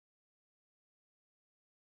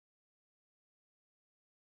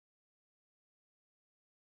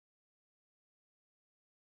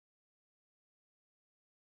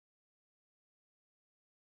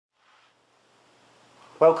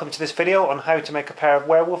Welcome to this video on how to make a pair of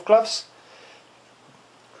werewolf gloves.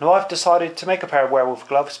 Now I've decided to make a pair of werewolf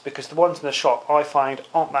gloves because the ones in the shop I find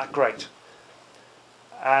aren't that great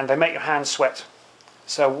and they make your hands sweat.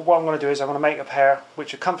 So what I'm going to do is I'm going to make a pair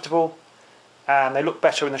which are comfortable and they look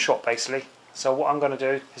better in the shop basically. So what I'm going to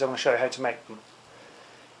do is I'm going to show you how to make them.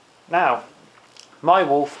 Now my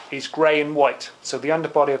wolf is grey and white, so the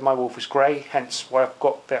underbody of my wolf is grey, hence why I've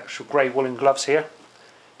got the actual grey woolen gloves here.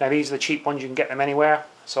 Now these are the cheap ones, you can get them anywhere,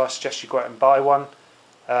 so I suggest you go out and buy one.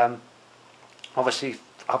 Obviously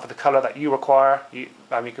for the colour that you require, you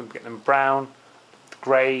can get them brown, the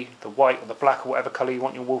grey, the white or the black or whatever colour you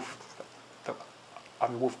want your wolf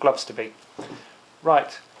gloves to be.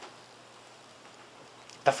 Right,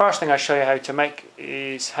 the first thing I show you how to make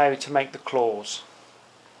is how to make the claws.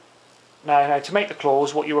 Now to make the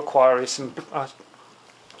claws what you require is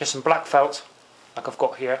just some black felt like I've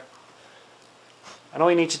got here. And all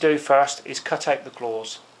you need to do first is cut out the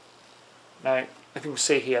claws. Now, if you can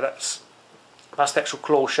see here, that's the actual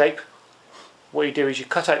claw shape. What you do is you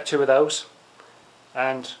cut out two of those,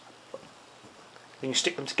 and then you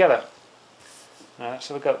stick them together. Now, let's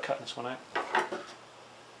have a go at cutting this one out. I'll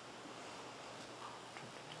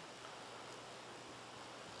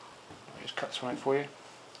just cut this one out for you.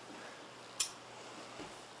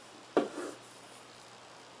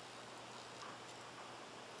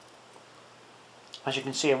 As you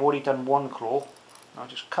can see, I've already done one claw. I'll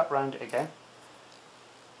just cut round it again,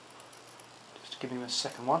 just to give me the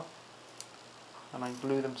second one, and then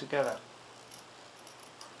glue them together.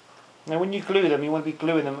 Now when you glue them, you want to be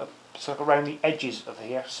gluing them sort of around the edges of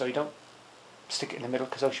here, so you don't stick it in the middle,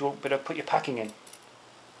 because else you won't be able to put your packing in.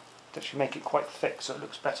 That should make it quite thick so it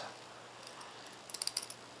looks better.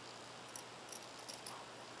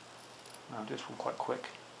 I'll do this one quite quick.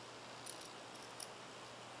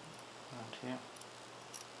 Around here.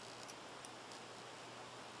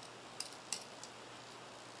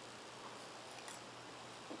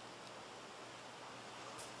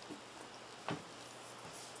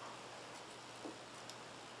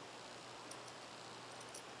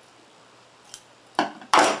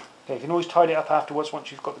 Okay, you can always tidy it up afterwards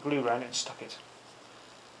once you've got the glue around it and stuck it.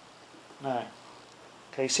 Now,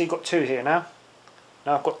 okay, so you've got two here now.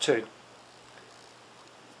 Now I've got two.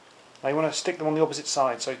 Now you want to stick them on the opposite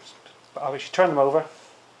side, so I should turn them over.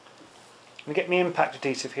 And get my impact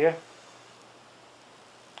adhesive here.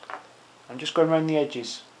 I'm just going around the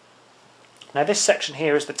edges. Now this section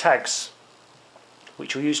here is the tags,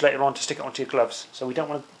 which you'll use later on to stick it onto your gloves. So we don't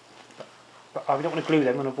want to glue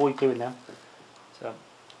them, we want to avoid gluing them. So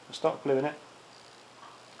I'll start gluing it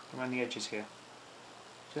around the edges here,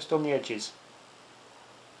 just on the edges.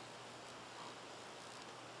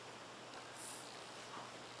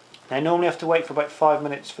 Now I normally have to wait for about 5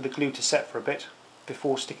 minutes for the glue to set for a bit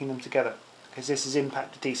before sticking them together, because this is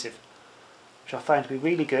impact adhesive, which I found to be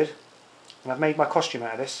really good, and I've made my costume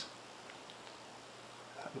out of this.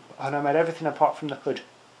 And I made everything apart from the hood,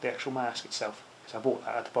 the actual mask itself, because I bought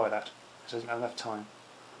that, I had to buy that, because I didn't have enough time.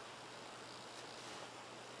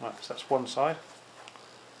 Right, so that's one side.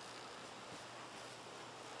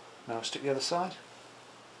 Now I'll stick the other side.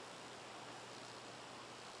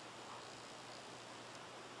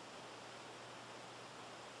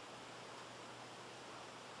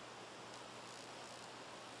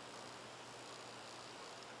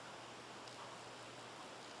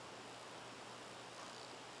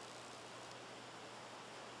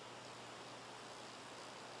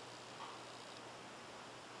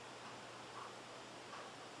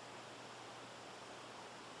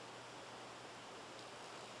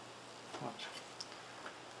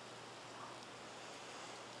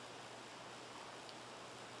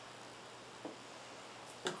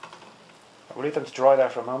 We'll leave them to dry there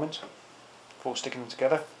for a moment before sticking them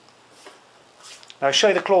together. Now I'll show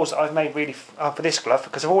you the claws that I've made really for this glove,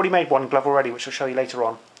 because I've already made one glove already, which I'll show you later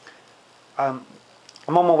on. I'm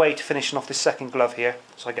on my way to finishing off this second glove here,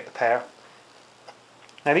 so I get the pair.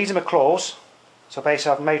 Now these are my claws, so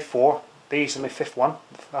basically I've made four. These are my fifth one,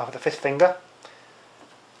 the fifth finger.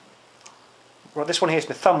 Right, this one here is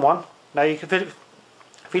my thumb one. Now you can, if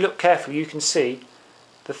you look carefully, you can see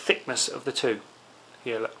the thickness of the two.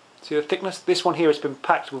 Here, look. See the thickness? This one here has been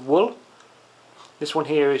packed with wool. This one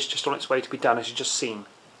here is just on its way to be done, as you've just seen.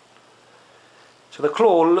 So the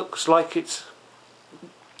claw looks like it's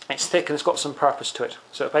thick and it's got some purpose to it.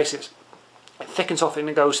 So basically it thickens off and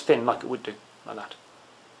it goes thin like it would do, like that.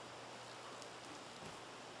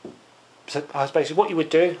 So basically what you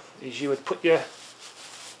would do is you would put the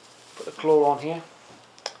claw on here.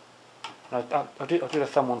 I'll do the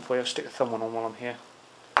thumb one for you. I'll stick the thumb one on while I'm here.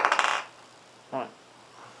 Right.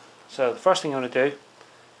 So the first thing you want to do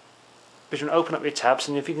is you open up your tabs,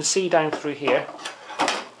 and if you can see down through here,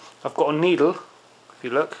 I've got a needle. If you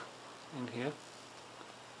look in here,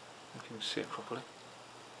 if you can see it properly,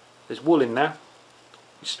 there's wool in there.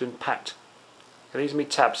 It's been packed. And these are my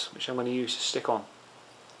tabs, which I'm going to use to stick on.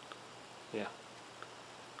 Yeah,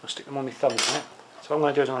 I'll stick them on my thumbs in it. So what I'm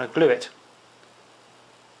going to do is I'm going to glue it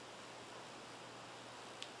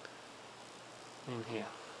in here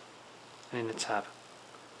and in the tab.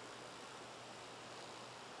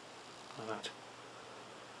 Like that.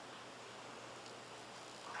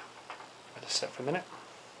 Let it set for a minute.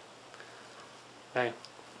 Now,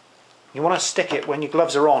 you want to stick it when your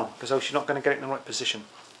gloves are on, because else you're not going to get it in the right position.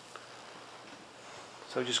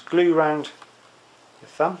 So just glue around your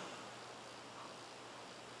thumb.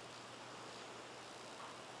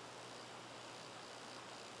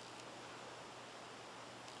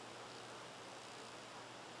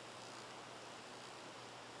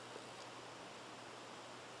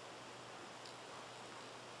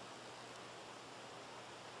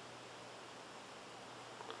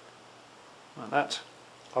 Like that.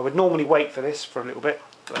 I would normally wait for this for a little bit,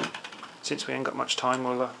 but since we ain't got much time,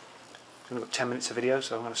 we've only got 10 minutes of video,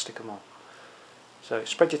 so I'm going to stick them on. So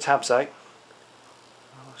spread your tabs out.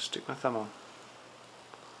 I'll stick my thumb on.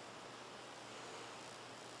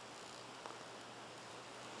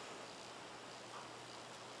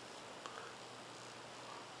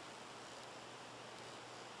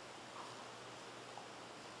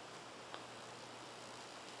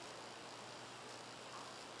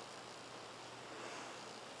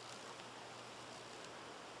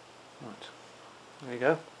 Right, there you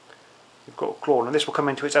go. You've got a claw, and this will come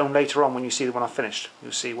into its own later on when you see the one I've finished.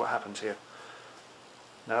 You'll see what happens here.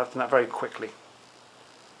 Now I've done that very quickly.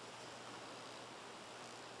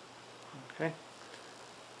 Okay.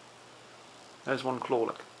 There's one claw,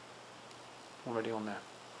 look. Already on there.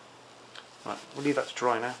 Right, we'll leave that to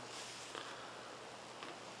dry now.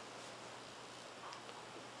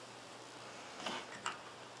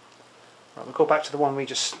 Right, we'll go back to the one we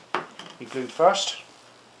glued first.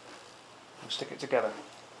 And stick it together.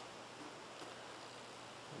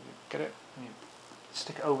 Get it? And you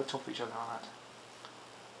stick it over top of each other like that.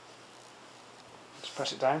 Just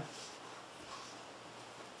press it down.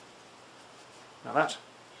 Now that.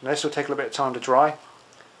 Now this will take a little bit of time to dry.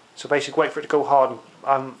 So basically wait for it to go hard.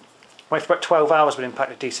 Wait for about 12 hours with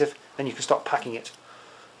impact adhesive, then you can start packing it.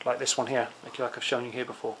 Like this one here, like I've shown you here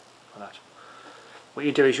before. Like that. What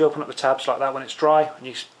you do is you open up the tabs like that when it's dry, and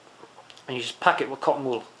you just pack it with cotton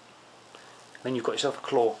wool. Then you've got yourself a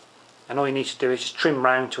claw. And all you need to do is just trim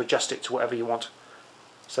round to adjust it to whatever you want,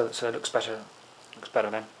 so it looks better. Looks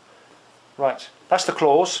better then. Right, that's the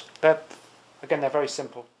claws. They're very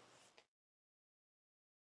simple.